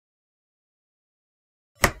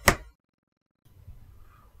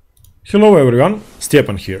Hello everyone,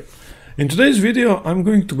 Stjepan here. In today's video I'm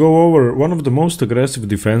going to go over one of the most aggressive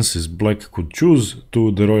defenses black could choose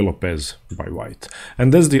to the Ruy Lopez by white.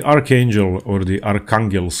 And that's the Archangel or the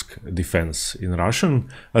Arkhangelsk defense in Russian,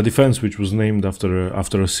 a defense which was named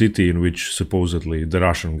after a city in which supposedly the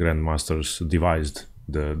Russian grandmasters devised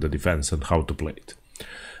the defense and how to play it.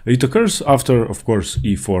 It occurs after, of course,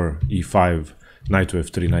 e4, e5, knight to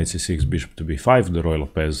f3, knight c6, bishop to b5, the Ruy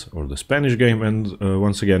Lopez or the Spanish game. And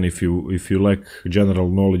once again, if you lack general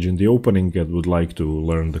knowledge in the opening and would like to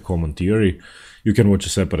learn the common theory, you can watch a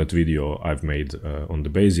separate video I've made on the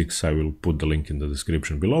basics. I will put the link in the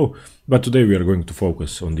description below. But today we are going to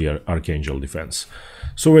focus on the Archangel defense.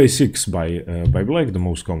 So a6 by black, the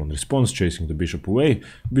most common response, chasing the bishop away,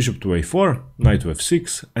 bishop to a4, knight to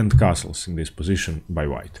f6, and castles in this position by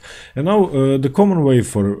white. And now the common way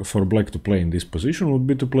for black to play in this position would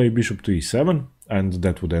be to play bishop to e7, and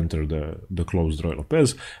that would enter the closed Ruy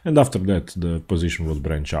Lopez, and after that the position would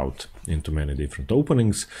branch out into many different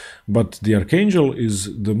openings. But the Archangel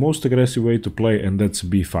is the most aggressive way to play, and that's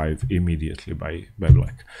b5 immediately by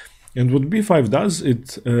black. And what b5 does,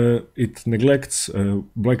 it neglects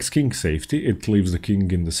black's king safety. It leaves the king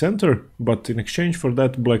in the center, but in exchange for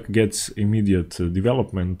that, black gets immediate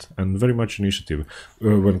development and very much initiative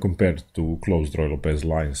when compared to closed Ruy Lopez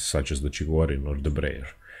lines such as the Chigorin or the Breyer.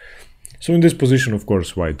 So in this position, of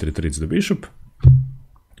course, white retreats the bishop.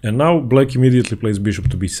 And now black immediately plays bishop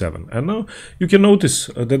to b7. And now you can notice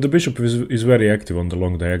that the bishop is very active on the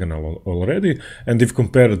long diagonal already. And if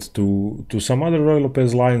compared to some other Ruy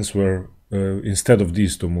Lopez lines where instead of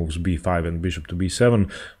these two moves, b5 and bishop to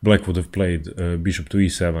b7, black would have played bishop to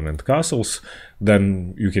e7 and castles,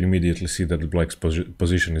 then you can immediately see that black's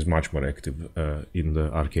position is much more active in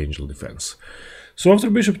the Archangel defense. So after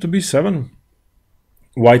bishop to b7,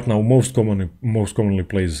 white now most commonly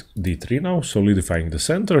plays d3 now, solidifying the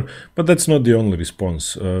center, but that's not the only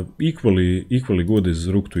response. Equally good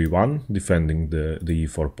is rook to e1, defending the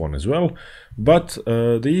e4 pawn as well. But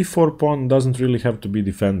the e4 pawn doesn't really have to be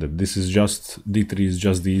defended. This is just, d3 is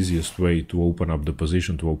just the easiest way to open up the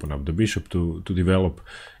position, to open up the bishop, to develop,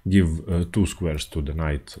 give two squares to the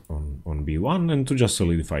knight on b1 and to just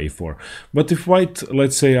solidify e4. But if white,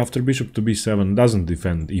 let's say after bishop to b7 doesn't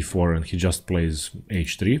defend e4 and he just plays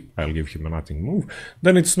h3, I'll give him a nothing move,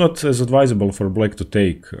 then it's not as advisable for black to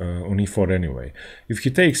take on e4 anyway. If he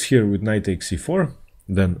takes here with knight takes e4,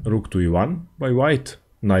 then rook to e1 by white,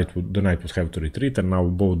 the knight would have to retreat, and now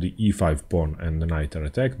both the e5 pawn and the knight are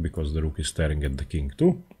attacked because the rook is staring at the king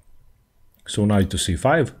too. So knight to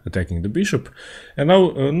c5, attacking the bishop, and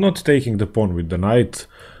now not taking the pawn with the knight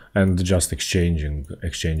and just exchanging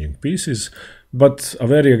pieces, but a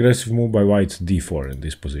very aggressive move by white, d4 in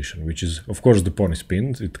this position, which is, of course, the pawn is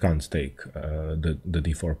pinned, it can't take the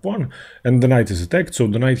d4 pawn, and the knight is attacked, so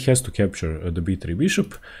the knight has to capture the b3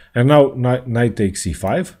 bishop, and now knight takes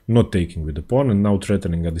e5, not taking with the pawn, and now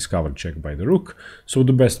threatening a discovered check by the rook. So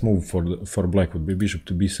the best move for black would be bishop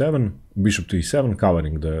to b7, bishop to e7,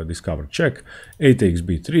 covering the discovered check, a takes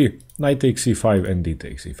b3, knight takes e5, and d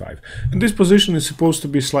takes e5. And this position is supposed to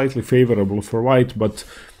be slightly favorable for white, but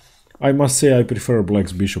I must say I prefer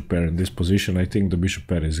black's bishop pair in this position. I think the bishop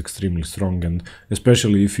pair is extremely strong, and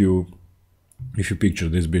especially if you picture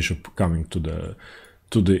this bishop coming to the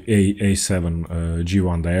a7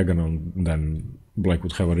 g1 diagonal, then black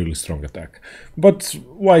would have a really strong attack. But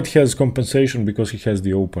white has compensation because he has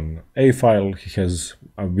the open a file, he has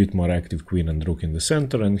a bit more active queen and rook in the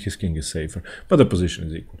center, and his king is safer, but the position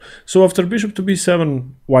is equal. So after bishop to b7,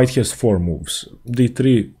 white has four moves: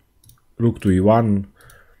 d3, rook to e1,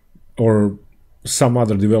 or some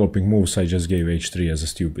other developing moves. I just gave h3 as a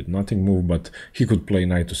stupid nothing move, but he could play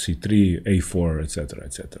knight to c3, a4, etc,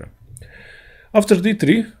 etc. After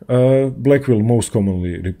d3, black will most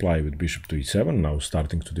commonly reply with bishop to e7, now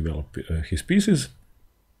starting to develop his pieces.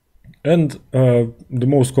 And the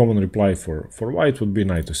most common reply for white would be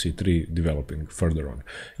knight to c3, developing further on.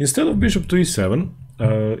 Instead of bishop to e7,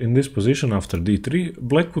 in this position after d3,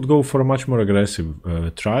 black could go for a much more aggressive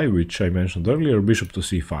try, which I mentioned earlier, bishop to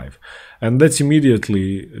c5. And that's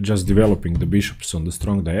immediately just developing the bishops on the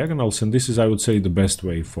strong diagonals, and this is, I would say, the best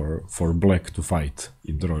way for black to fight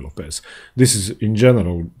in the Ruy Lopez. This is, in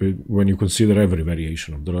general, when you consider every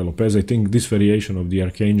variation of the Ruy Lopez, I think this variation of the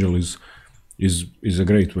Archangel is a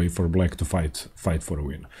great way for black to fight for a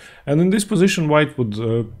win. And in this position, white would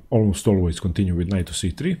almost always continue with knight to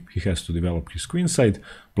c3. He has to develop his queenside.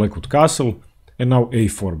 Black would castle, and now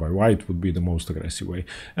a4 by white would be the most aggressive way.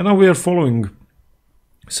 And now we are following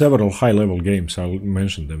several high-level games. I'll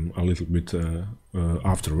mention them a little bit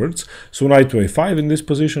afterwards. So knight to a5 in this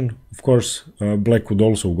position. Of course, black could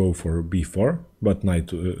also go for b4, but knight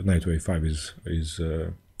to a5 is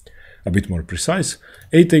a bit more precise.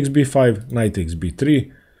 A takes b5, knight takes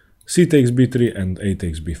b3, c takes b3, and a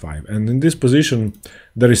takes b5. And in this position,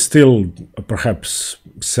 there is still perhaps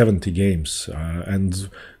 70 games, and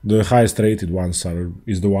the highest rated ones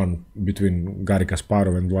is the one between Garry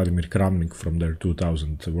Kasparov and Vladimir Kramnik from their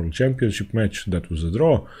 2000 World Championship match. That was a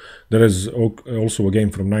draw. There is also a game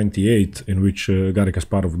from '98 in which Garry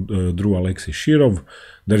Kasparov drew Alexei Shirov.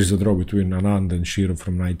 There is a draw between Anand and Shirov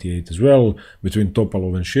from '98 as well, between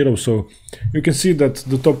Topalov and Shirov. So you can see that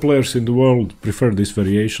the top players in the world prefer these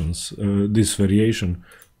variations, this variation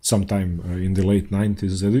sometime in the late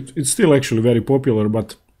 90s. And it's still actually very popular,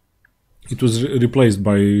 but it was replaced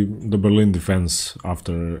by the Berlin defense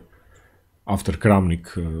after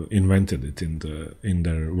Kramnik invented it in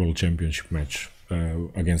their World Championship match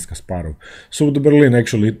against Kasparov. So the Berlin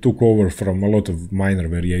actually took over from a lot of minor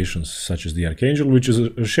variations such as the Archangel, which is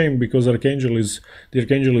a shame because the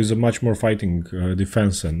Archangel is a much more fighting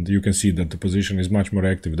defense, and you can see that the position is much more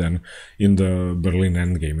active than in the Berlin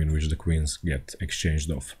endgame in which the queens get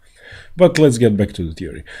exchanged off. But let's get back to the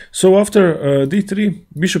theory. So after d3,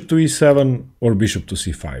 bishop to e7 or bishop to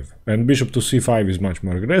c5. And bishop to c5 is much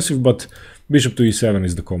more aggressive, but bishop to e7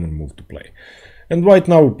 is the common move to play. And white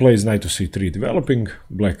now plays knight to c3 developing,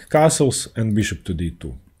 black castles, and bishop to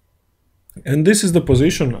d2. And this is the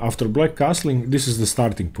position after black castling. This is the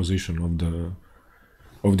starting position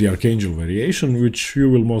of the Archangel variation, which you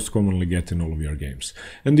will most commonly get in all of your games.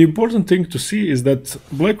 And the important thing to see is that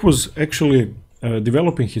black was actually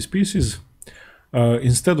developing his pieces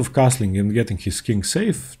instead of castling and getting his king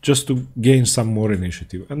safe, just to gain some more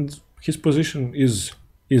initiative. And his position is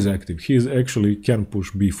active. He actually can push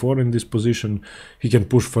b4 in this position. He can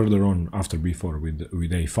push further on after b4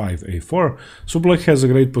 with a5, a4. So black has a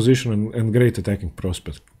great position and great attacking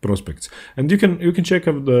prospects. And you can check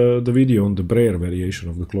out the video on the Breyer variation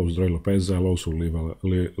of the Closed Ruy Lopez. I'll also leave a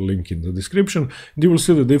link in the description. You will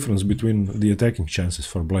see the difference between the attacking chances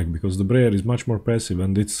for black, because the Breyer is much more passive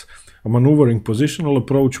and it's a maneuvering positional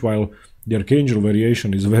approach, while the Archangel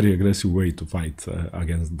variation is a very aggressive way to fight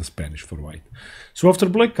against the Spanish for white. So after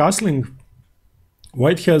black castling,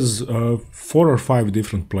 white has 4 or 5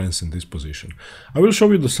 different plans in this position. I will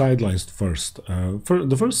show you the sidelines first.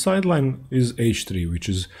 The first sideline is h3, which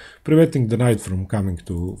is preventing the knight from coming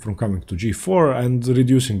to g4 and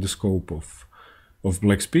reducing the scope of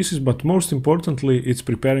black's pieces. But most importantly, it's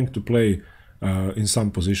preparing to play in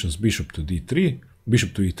some positions bishop to d3,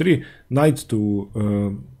 bishop to e3, knight to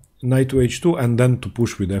h2, and then to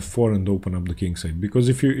push with f4 and open up the king side. Because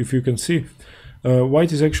if you can see,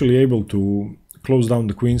 white is actually able to close down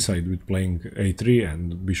the queen side with playing a3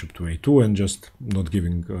 and bishop to a2 and just not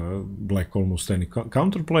giving black almost any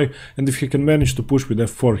counterplay. And if he can manage to push with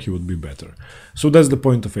f4, he would be better. So that's the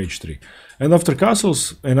point of h3. And after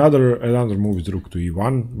castles, another move is rook to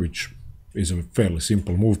e1, which is a fairly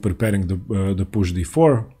simple move, preparing the push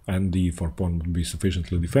d4, and the e4 pawn would be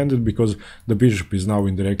sufficiently defended because the bishop is now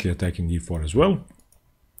indirectly attacking e4 as well,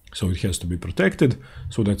 so it has to be protected.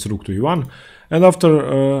 So that's rook to e1. And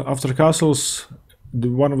after castles,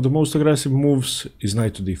 one of the most aggressive moves is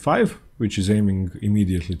knight to d5, which is aiming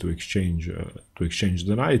immediately to exchange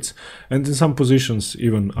the knights, and in some positions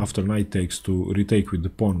even after knight takes, to retake with the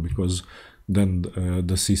pawn, because then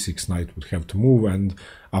the c6 knight would have to move, and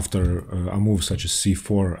after a move such as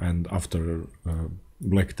c4 and after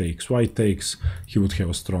black takes, white takes, he would have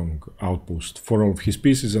a strong outpost for all of his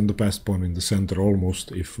pieces and the passed pawn in the center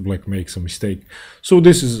almost if black makes a mistake. So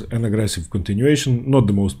this is an aggressive continuation, not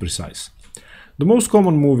the most precise. The most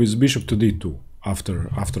common move is bishop to d2 after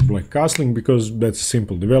black castling, because that's a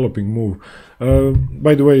simple developing move.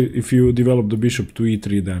 By the way, if you develop the bishop to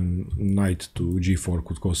e3, then knight to g4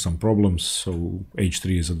 could cause some problems, so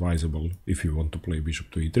h3 is advisable if you want to play bishop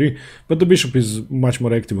to e3. But the bishop is much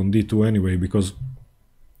more active on d2 anyway, because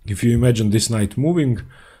if you imagine this knight moving,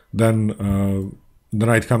 then the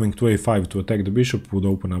knight coming to a5 to attack the bishop would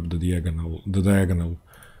open up the diagonal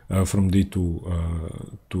from d2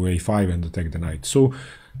 to a5 and attack the knight. So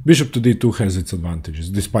bishop to d2 has its advantages,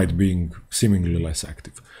 despite being seemingly less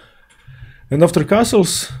active. And after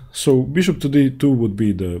castles, so bishop to d2 would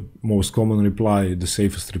be the most common reply, the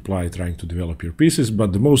safest reply, trying to develop your pieces,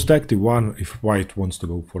 but the most active one, if white wants to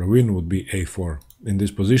go for a win, would be a4 in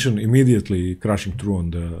this position, immediately crashing through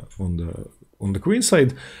on the queen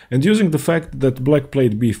side, and using the fact that black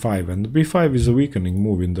played b5, and b5 is a weakening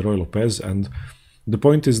move in the Ruy Lopez, and the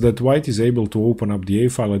point is that white is able to open up the a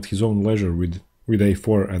file at his own leisure with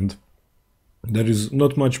a4, and there is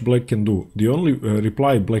not much black can do. The only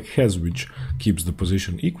reply black has, which keeps the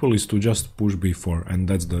position equal, is to just push b4, and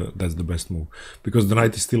that's the best move, because the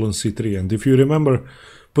knight is still on c3. And if you remember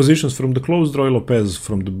positions from the Closed Ruy Lopez,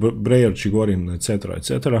 from the Breyer, Chigorin,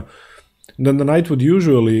 etc., then the knight would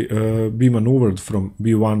usually be maneuvered from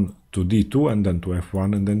b1 to d2, and then to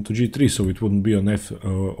f1, and then to g3, so it wouldn't be on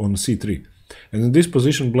on c3. And in this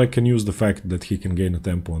position, black can use the fact that he can gain a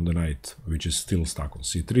tempo on the knight, which is still stuck on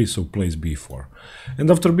c3, so plays b4.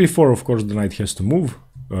 And after b4, of course, the knight has to move.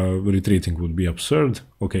 Retreating would be absurd.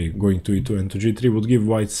 Okay, going to e2 and to g3 would give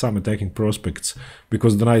white some attacking prospects,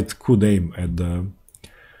 because the knight could aim at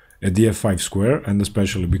the f5 square, and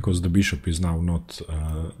especially because the bishop is now not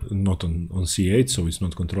on c8, so it's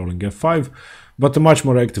not controlling f5. But a much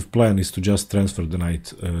more active plan is to just transfer the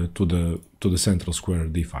knight to the central square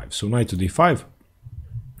d5. So knight to d5,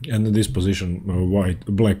 and in this position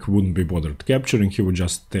black wouldn't be bothered capturing. He would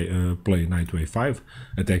just play knight to a5,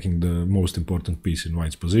 attacking the most important piece in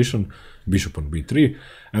white's position, bishop on b3,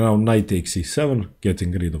 and now knight takes e7,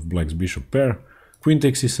 getting rid of black's bishop pair. Queen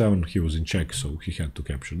takes e7, he was in check, so he had to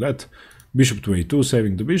capture that. Bishop to a2,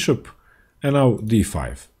 saving the bishop, and now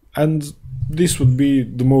d5. And this would be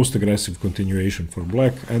the most aggressive continuation for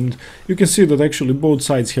black, and you can see that actually both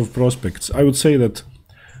sides have prospects. I would say that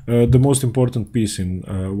the most important piece in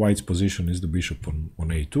white's position is the bishop on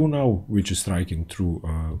a2 now, which is striking through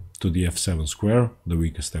to the f7 square, the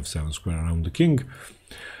weakest f7 square around the king.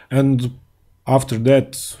 And after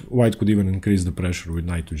that, white could even increase the pressure with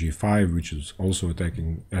knight to g5, which is also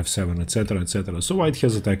attacking f7, etc., etc. So white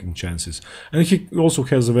has attacking chances. And he also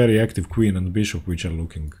has a very active queen and bishop, which are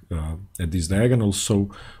looking at these diagonals,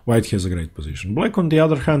 so white has a great position. Black, on the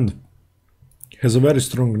other hand, has a very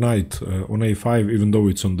strong knight on a5, even though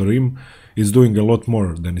it's on the rim. It's doing a lot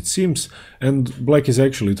more than it seems, and black is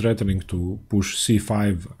actually threatening to push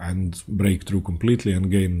c5 and break through completely and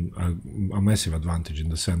gain a massive advantage in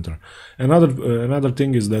the center. Another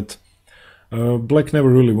thing is that black never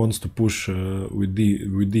really wants to push with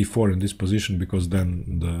d4 in this position, because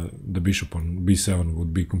then the bishop on b7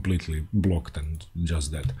 would be completely blocked and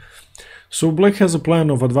just dead. So black has a plan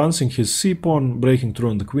of advancing his c-pawn, breaking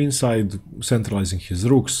through on the queen side, centralizing his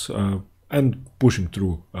rooks, and pushing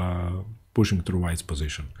through white's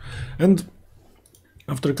position. And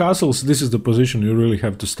after castles, this is the position you really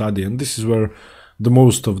have to study, and this is where the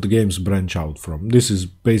most of the games branch out from. This is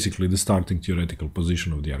basically the starting theoretical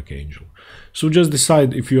position of the Archangel. So just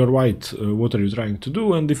decide, if you are white, what are you trying to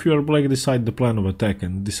do, and if you are black, decide the plan of attack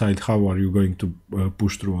and decide how are you going to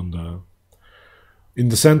push through in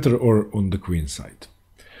the center or on the queen side.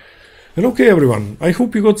 And okay everyone, I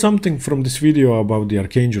hope you got something from this video about the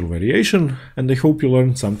Archangel Variation, and I hope you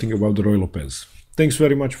learned something about the Ruy Lopez. Thanks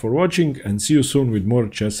very much for watching, and see you soon with more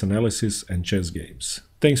chess analysis and chess games.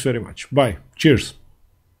 Thanks very much. Bye. Cheers.